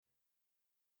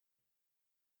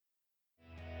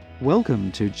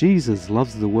Welcome to Jesus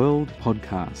Loves the World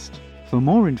podcast. For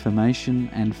more information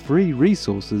and free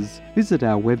resources, visit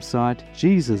our website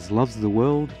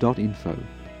jesuslovestheworld.info.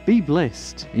 Be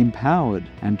blessed, empowered,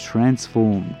 and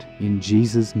transformed in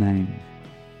Jesus' name.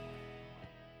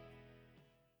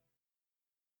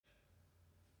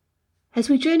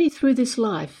 As we journey through this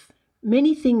life,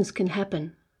 many things can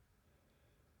happen.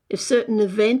 If certain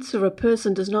events or a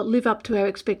person does not live up to our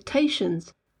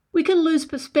expectations, we can lose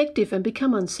perspective and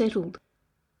become unsettled.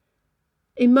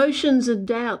 Emotions and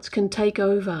doubts can take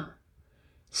over,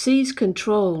 seize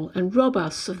control, and rob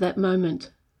us of that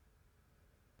moment.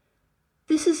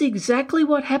 This is exactly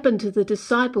what happened to the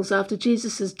disciples after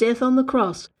Jesus' death on the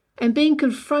cross and being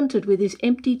confronted with his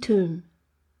empty tomb.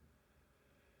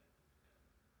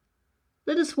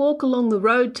 Let us walk along the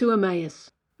road to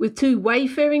Emmaus with two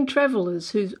wayfaring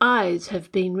travellers whose eyes have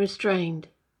been restrained.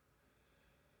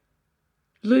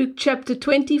 Luke chapter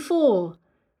 24,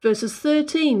 verses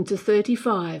 13 to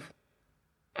 35,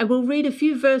 and we'll read a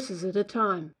few verses at a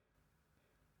time.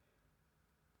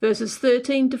 Verses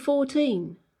 13 to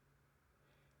 14.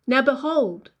 Now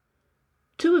behold,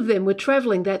 two of them were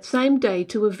travelling that same day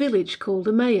to a village called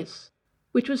Emmaus,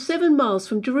 which was 7 miles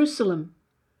from Jerusalem,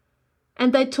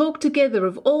 and they talked together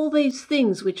of all these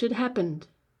things which had happened.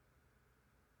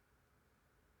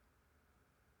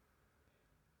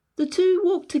 The two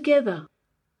walked together.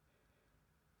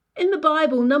 In the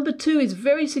Bible, number 2 is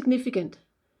very significant.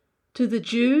 To the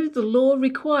Jew, the law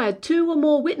required 2 or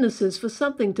more witnesses for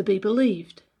something to be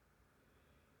believed.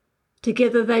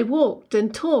 Together they walked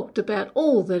and talked about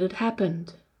all that had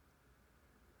happened.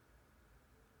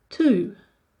 2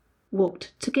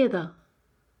 walked together.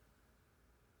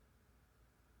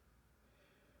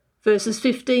 Verses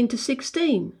 15 to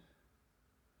 16.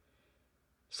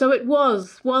 So it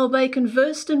was, while they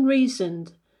conversed and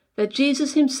reasoned, that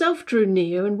Jesus himself drew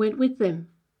near and went with them.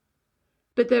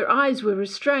 But their eyes were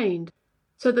restrained,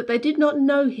 so that they did not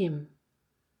know him.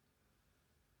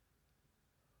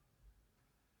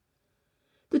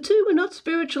 The two were not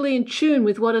spiritually in tune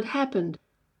with what had happened,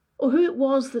 or who it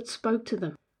was that spoke to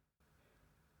them.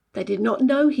 They did not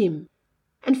know him,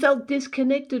 and felt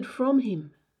disconnected from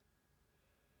him.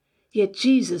 Yet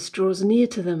Jesus draws near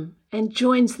to them and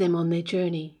joins them on their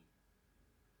journey.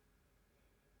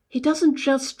 He doesn't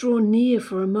just draw near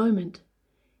for a moment.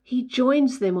 He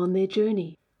joins them on their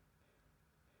journey.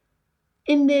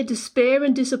 In their despair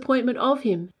and disappointment of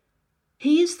him,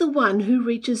 he is the one who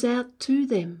reaches out to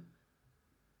them.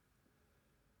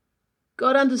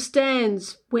 God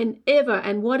understands whenever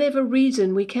and whatever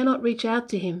reason we cannot reach out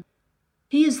to him.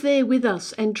 He is there with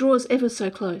us and draws ever so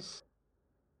close.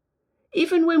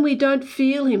 Even when we don't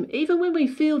feel him, even when we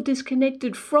feel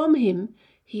disconnected from him,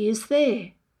 he is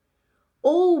there.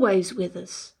 Always with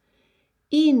us,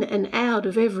 in and out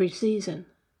of every season.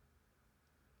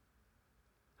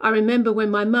 I remember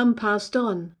when my mum passed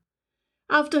on.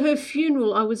 After her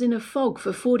funeral, I was in a fog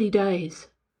for 40 days.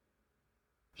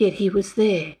 Yet he was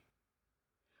there.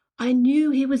 I knew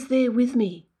he was there with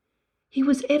me. He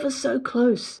was ever so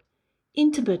close,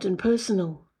 intimate and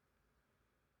personal.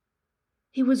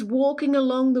 He was walking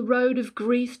along the road of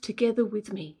grief together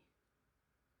with me.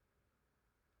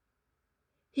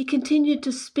 He continued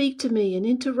to speak to me and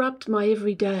interrupt my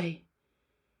every day,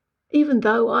 even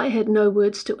though I had no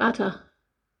words to utter.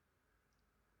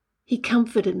 He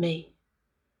comforted me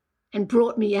and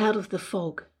brought me out of the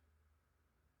fog.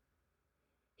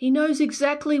 He knows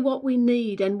exactly what we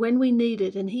need and when we need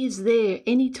it, and he is there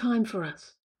any time for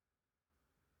us.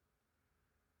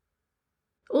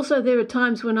 Also, there are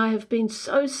times when I have been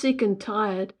so sick and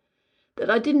tired that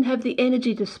I didn't have the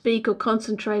energy to speak or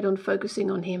concentrate on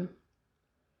focusing on him.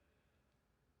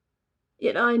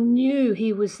 Yet I knew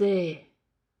he was there.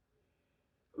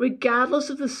 Regardless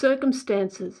of the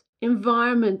circumstances,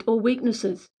 environment, or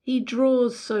weaknesses, he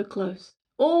draws so close,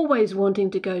 always wanting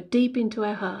to go deep into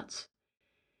our hearts.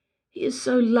 He is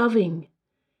so loving,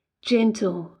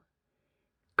 gentle,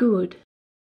 good,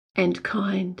 and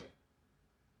kind.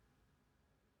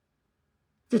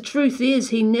 The truth is,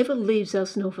 he never leaves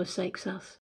us nor forsakes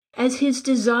us, as his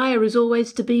desire is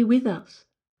always to be with us.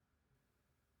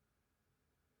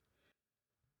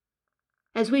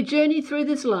 As we journey through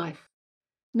this life,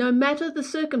 no matter the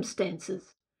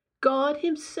circumstances, God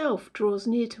himself draws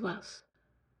near to us.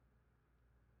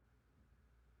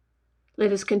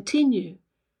 Let us continue,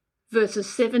 verses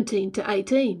 17 to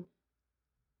 18.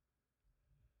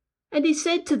 And he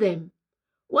said to them,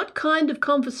 "What kind of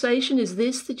conversation is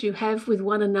this that you have with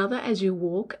one another as you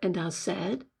walk and are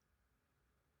sad?"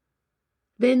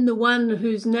 Then the one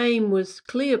whose name was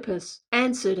Cleopas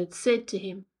answered and said to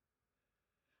him,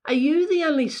 "Are you the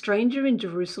only stranger in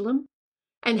Jerusalem,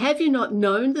 And have you not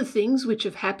known the things which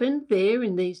have happened there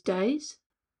in these days?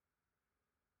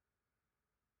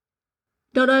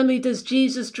 Not only does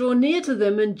Jesus draw near to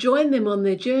them and join them on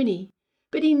their journey,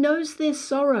 but he knows their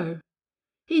sorrow.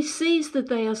 He sees that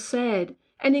they are sad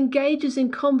and engages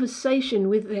in conversation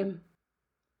with them.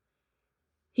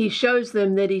 He shows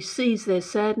them that he sees their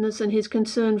sadness and his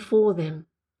concern for them.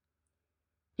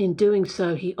 In doing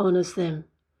so, he honours them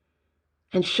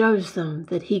and shows them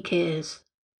that he cares.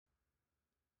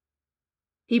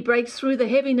 He breaks through the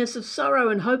heaviness of sorrow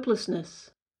and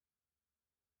hopelessness.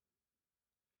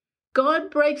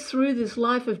 God breaks through this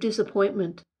life of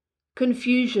disappointment,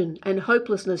 confusion, and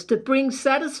hopelessness to bring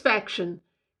satisfaction,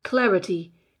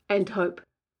 clarity, and hope.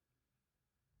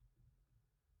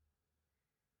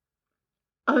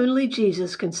 Only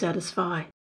Jesus can satisfy.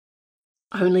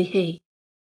 Only he.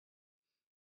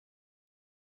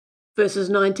 Verses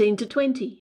 19 to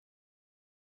 20.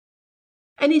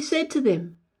 And he said to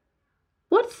them,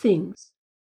 "What things?"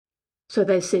 So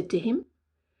they said to him,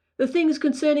 "The things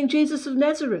concerning Jesus of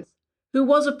Nazareth, who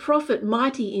was a prophet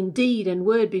mighty in deed and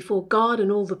word before God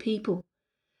and all the people,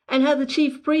 and how the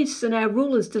chief priests and our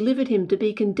rulers delivered him to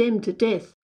be condemned to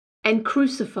death and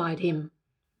crucified him."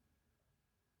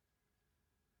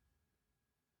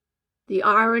 The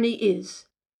irony is,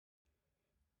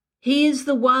 he is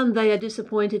the one they are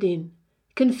disappointed in,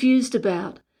 confused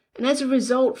about, and as a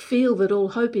result feel that all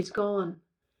hope is gone.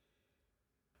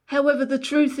 However, the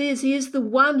truth is, he is the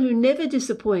one who never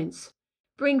disappoints,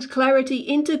 brings clarity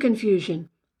into confusion,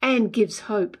 and gives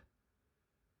hope.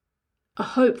 A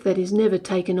hope that is never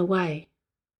taken away.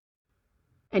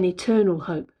 An eternal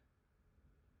hope.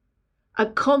 A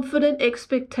confident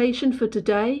expectation for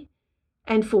today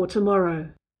and for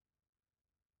tomorrow.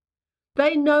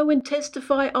 They know and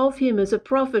testify of him as a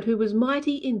prophet who was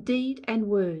mighty in deed and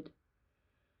word.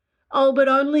 Oh, but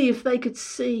only if they could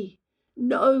see,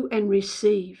 know and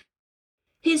receive.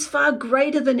 He is far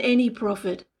greater than any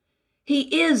prophet.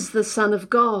 He is the Son of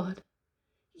God.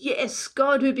 Yes,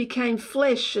 God who became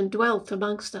flesh and dwelt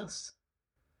amongst us.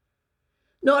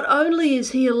 Not only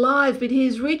is he alive, but he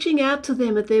is reaching out to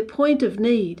them at their point of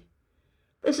need.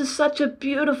 This is such a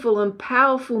beautiful and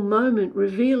powerful moment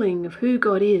revealing of who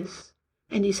God is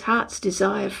and his heart's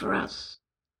desire for us.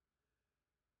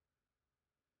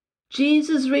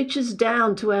 Jesus reaches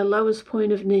down to our lowest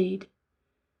point of need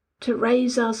to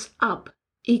raise us up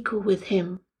equal with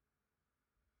him.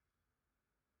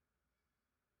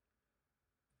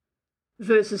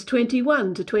 Verses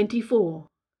 21 to 24.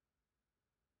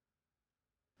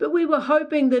 But we were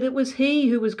hoping that it was he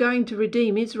who was going to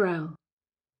redeem Israel.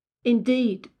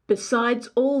 Indeed, besides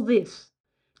all this,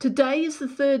 today is the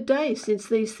third day since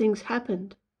these things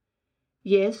happened.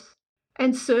 Yes,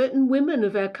 and certain women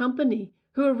of our company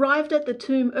who arrived at the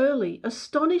tomb early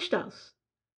astonished us.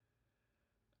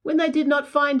 When they did not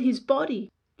find his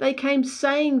body, they came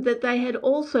saying that they had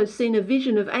also seen a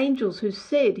vision of angels who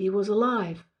said he was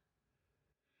alive.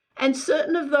 And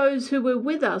certain of those who were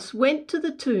with us went to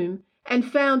the tomb and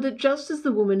found it just as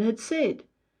the woman had said,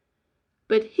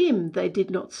 but him they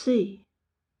did not see.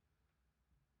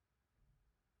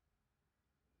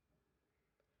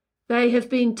 They have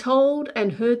been told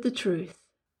and heard the truth.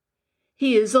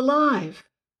 He is alive.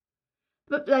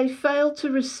 But they failed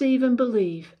to receive and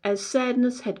believe, as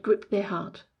sadness had gripped their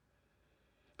heart.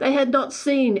 They had not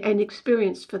seen and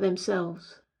experienced for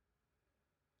themselves.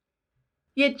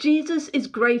 Yet Jesus is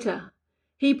greater.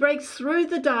 He breaks through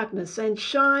the darkness and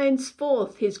shines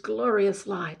forth his glorious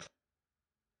light.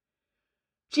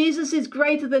 Jesus is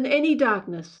greater than any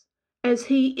darkness, as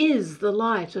he is the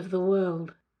light of the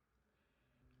world.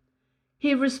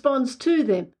 He responds to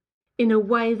them in a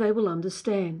way they will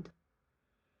understand.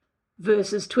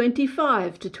 Verses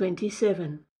 25 to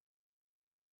 27.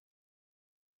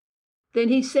 Then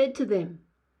he said to them,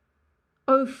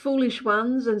 "O foolish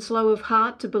ones and slow of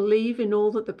heart to believe in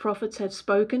all that the prophets have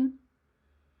spoken.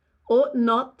 Ought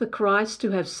not the Christ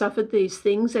to have suffered these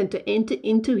things and to enter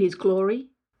into his glory?"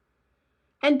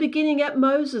 And beginning at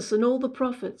Moses and all the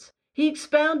prophets, he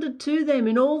expounded to them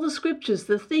in all the scriptures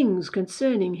the things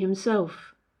concerning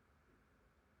himself.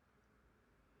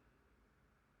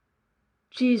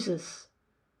 Jesus,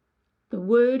 the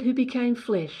Word who became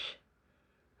flesh,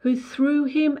 who through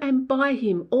him and by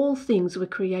him all things were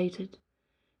created,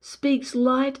 speaks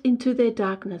light into their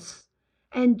darkness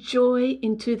and joy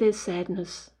into their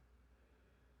sadness.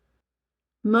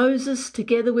 Moses,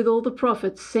 together with all the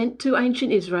prophets sent to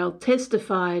ancient Israel,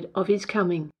 testified of his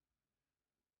coming.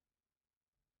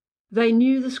 They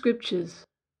knew the scriptures.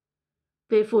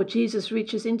 Therefore Jesus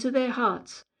reaches into their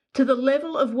hearts to the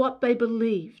level of what they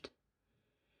believed.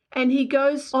 And he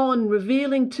goes on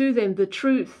revealing to them the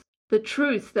truth the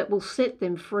truth that will set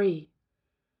them free.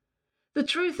 The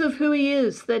truth of who he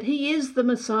is, that he is the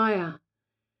Messiah.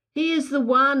 He is the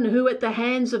one who at the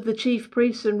hands of the chief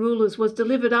priests and rulers was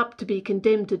delivered up to be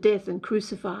condemned to death and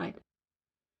crucified.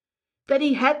 That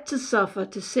he had to suffer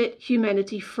to set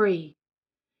humanity free.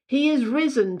 He is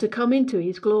risen to come into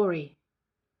his glory.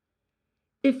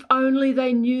 If only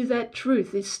they knew that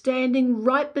truth is standing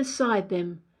right beside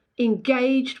them,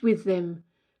 engaged with them,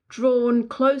 drawn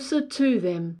closer to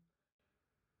them,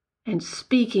 and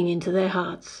speaking into their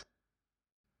hearts.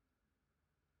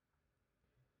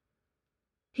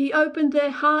 He opened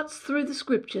their hearts through the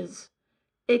scriptures,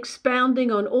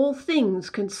 expounding on all things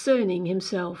concerning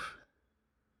himself.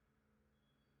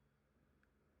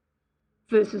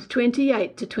 Verses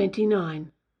 28 to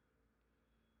 29.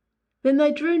 Then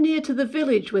they drew near to the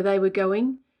village where they were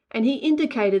going, and he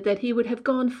indicated that he would have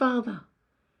gone farther.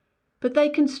 But they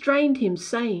constrained him,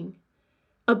 saying,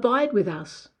 "Abide with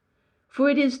us, for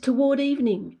it is toward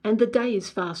evening, and the day is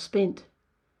fast spent."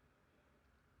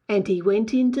 And he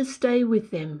went in to stay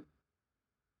with them.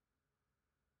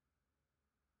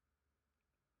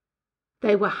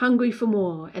 They were hungry for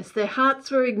more, as their hearts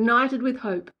were ignited with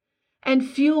hope and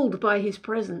fueled by his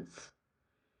presence.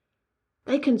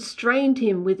 They constrained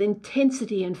him with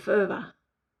intensity and fervour.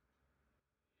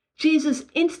 Jesus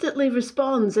instantly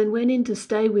responds and went in to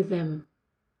stay with them.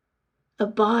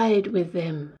 Abide with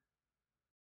them.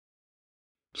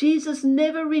 Jesus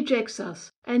never rejects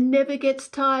us and never gets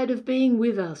tired of being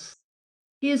with us.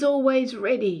 He is always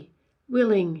ready,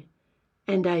 willing,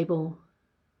 and able.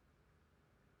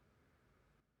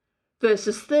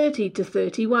 Verses 30 to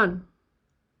 31.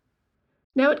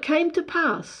 Now it came to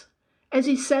pass, as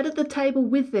he sat at the table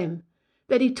with them,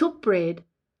 that he took bread,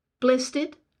 blessed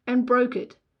it, and broke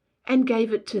it, and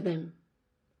gave it to them.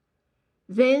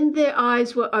 Then their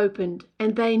eyes were opened,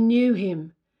 and they knew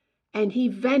him, and he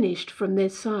vanished from their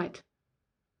sight.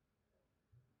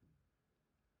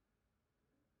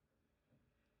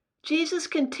 Jesus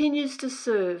continues to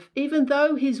serve, even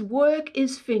though his work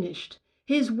is finished.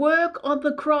 His work on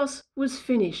the cross was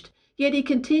finished, yet he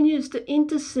continues to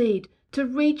intercede, to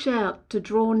reach out, to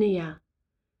draw near.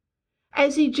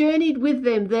 As he journeyed with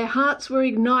them, their hearts were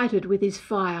ignited with his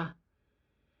fire,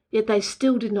 yet they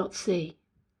still did not see.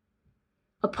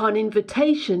 Upon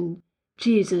invitation,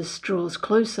 Jesus draws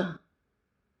closer.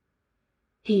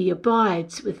 He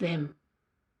abides with them.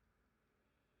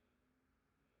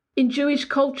 In Jewish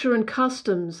culture and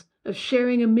customs of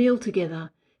sharing a meal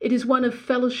together, it is one of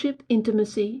fellowship,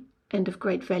 intimacy, and of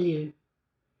great value.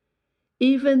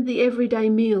 Even the everyday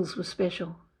meals were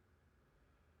special.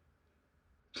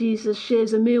 Jesus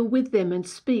shares a meal with them and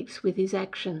speaks with his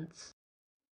actions.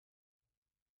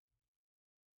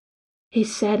 He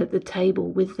sat at the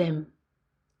table with them,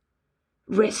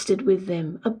 rested with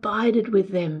them, abided with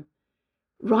them,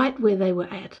 right where they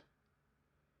were at.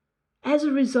 As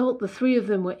a result, the three of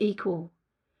them were equal,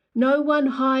 no one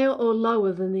higher or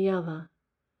lower than the other.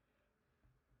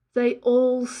 They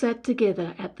all sat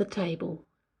together at the table.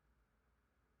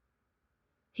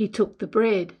 He took the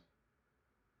bread.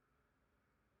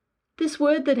 This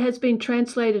word that has been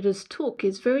translated as took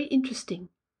is very interesting.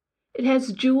 It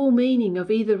has dual meaning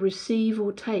of either receive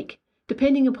or take,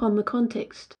 depending upon the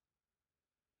context.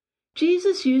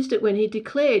 Jesus used it when he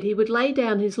declared he would lay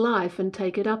down his life and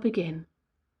take it up again.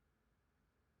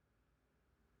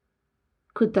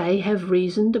 Could they have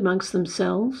reasoned amongst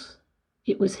themselves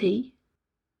it was he?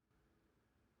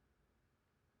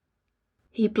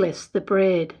 He blessed the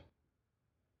bread.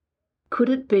 Could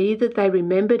it be that they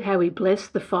remembered how he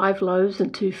blessed the 5 loaves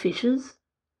and 2 fishes?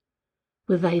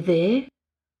 Were they there?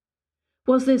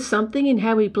 Was there something in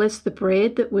how he blessed the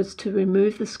bread that was to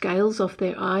remove the scales off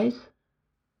their eyes?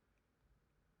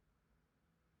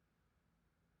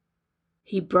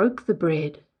 He broke the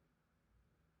bread.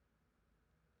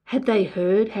 Had they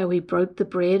heard how he broke the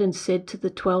bread and said to the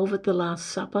 12 at the Last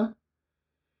Supper,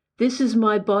 "This is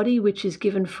my body which is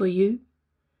given for you.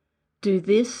 Do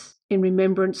this in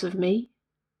remembrance of me"?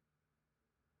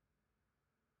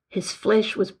 His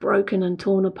flesh was broken and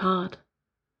torn apart.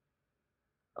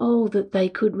 Oh, that they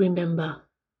could remember.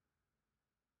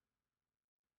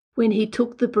 When he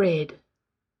took the bread,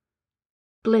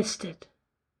 blessed it,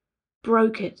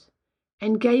 broke it,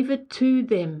 and gave it to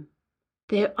them,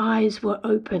 their eyes were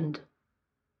opened.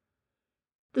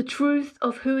 The truth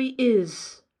of who he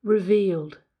is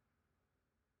revealed.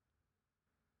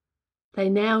 They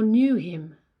now knew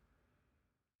him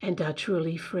and are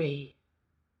truly free.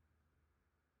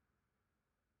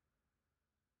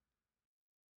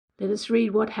 Let us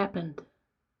read what happened.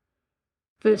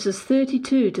 Verses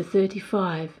 32 to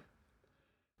 35,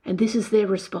 and this is their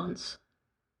response.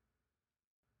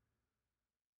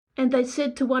 And they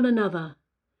said to one another,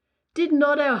 "Did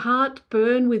not our heart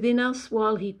burn within us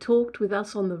while he talked with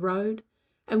us on the road,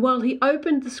 and while he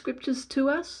opened the scriptures to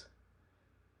us?"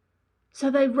 So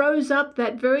they rose up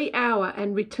that very hour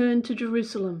and returned to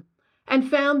Jerusalem, and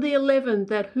found the 11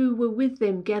 that who were with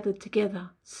them gathered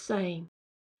together, saying,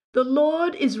 "The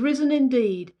Lord is risen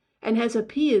indeed, and has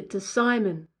appeared to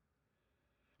Simon."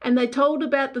 And they told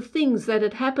about the things that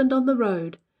had happened on the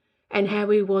road, and how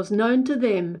he was known to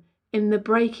them in the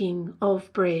breaking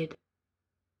of bread.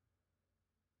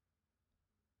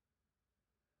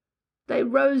 They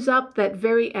rose up that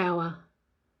very hour.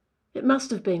 It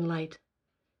must have been late.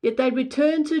 Yet they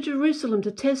returned to Jerusalem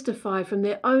to testify from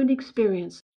their own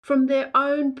experience, from their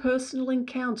own personal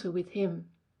encounter with him.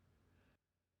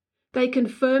 They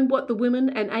confirmed what the women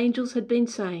and angels had been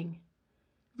saying.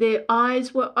 Their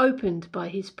eyes were opened by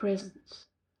his presence.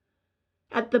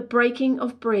 At the breaking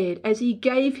of bread, as he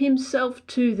gave himself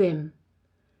to them,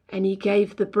 and he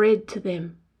gave the bread to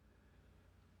them,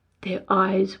 their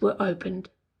eyes were opened.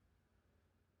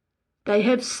 They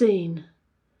have seen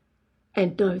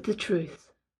and know the truth.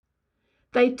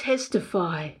 They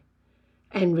testify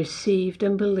and received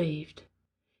and believed.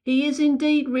 He is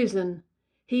indeed risen.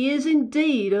 He is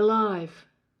indeed alive.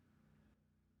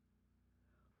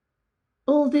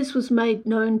 All this was made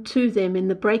known to them in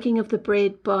the breaking of the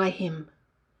bread by him.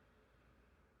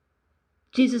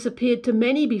 Jesus appeared to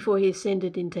many before he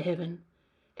ascended into heaven,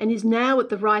 and is now at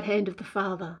the right hand of the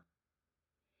Father.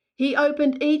 He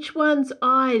opened each one's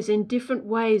eyes in different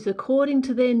ways according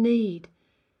to their need,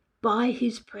 by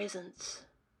his presence.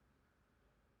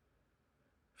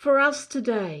 For us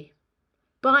today,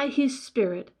 by his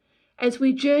Spirit, as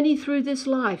we journey through this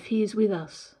life, he is with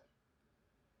us.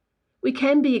 We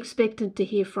can be expectant to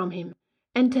hear from him,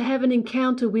 and to have an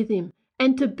encounter with him,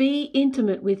 and to be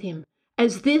intimate with him,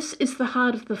 as this is the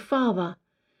heart of the Father,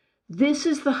 this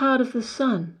is the heart of the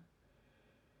Son,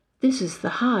 this is the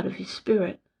heart of his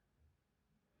Spirit.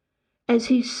 As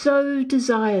he so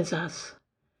desires us,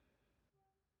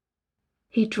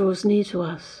 he draws near to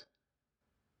us.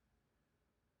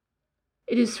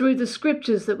 It is through the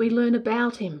scriptures that we learn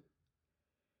about him,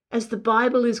 as the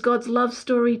Bible is God's love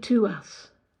story to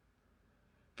us.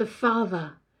 The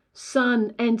Father,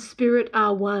 Son, and Spirit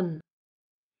are one,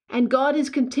 and God is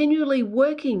continually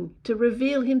working to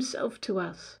reveal himself to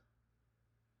us.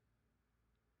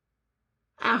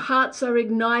 Our hearts are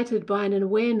ignited by an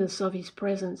awareness of his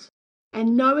presence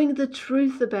and knowing the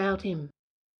truth about him.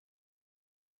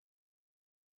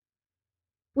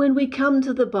 When we come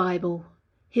to the Bible,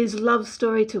 his love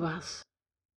story to us,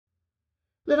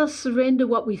 let us surrender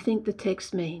what we think the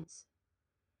text means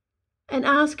and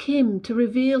ask him to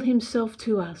reveal himself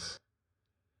to us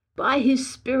by his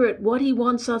Spirit what he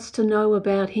wants us to know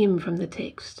about him from the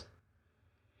text.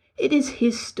 It is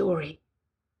his story.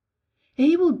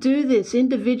 He will do this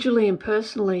individually and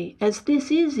personally, as this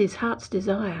is his heart's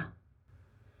desire,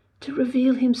 to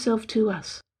reveal himself to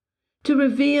us, to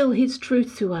reveal his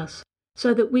truth to us,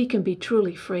 so that we can be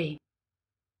truly free.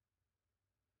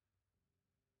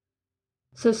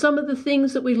 So some of the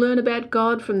things that we learn about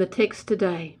God from the text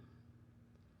today.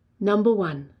 Number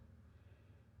 1,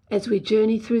 as we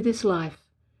journey through this life,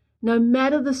 no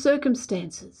matter the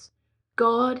circumstances,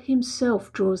 God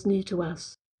himself draws near to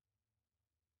us.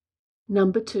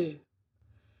 Number 2,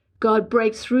 God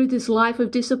breaks through this life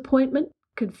of disappointment,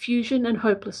 confusion, and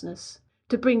hopelessness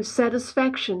to bring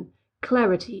satisfaction,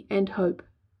 clarity, and hope.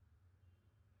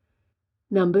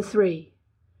 Number 3,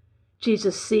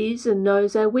 Jesus sees and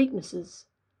knows our weaknesses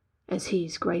as he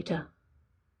is greater.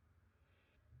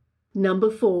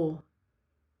 Number 4,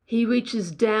 he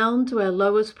reaches down to our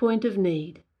lowest point of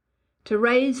need to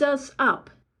raise us up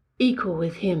equal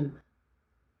with him.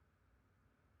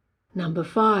 Number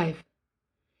 5,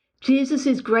 Jesus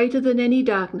is greater than any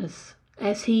darkness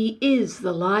as he is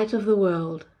the light of the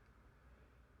world.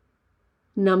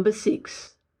 Number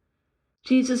 6,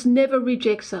 Jesus never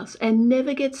rejects us and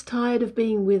never gets tired of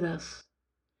being with us.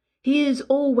 He is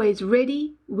always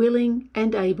ready, willing,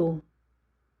 and able.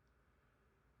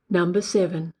 Number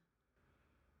 7,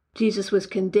 Jesus was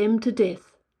condemned to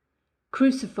death,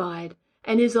 crucified,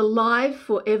 and is alive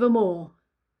forevermore.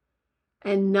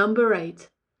 And number 8,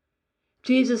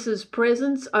 Jesus'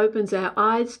 presence opens our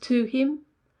eyes to him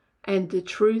and the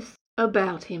truth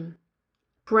about him.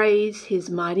 Praise his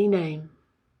mighty name.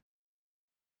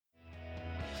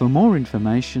 For more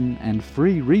information and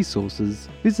free resources,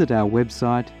 visit our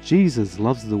website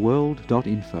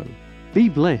jesuslovestheworld.info. Be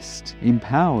blessed,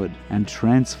 empowered, and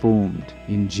transformed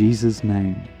in Jesus'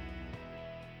 name.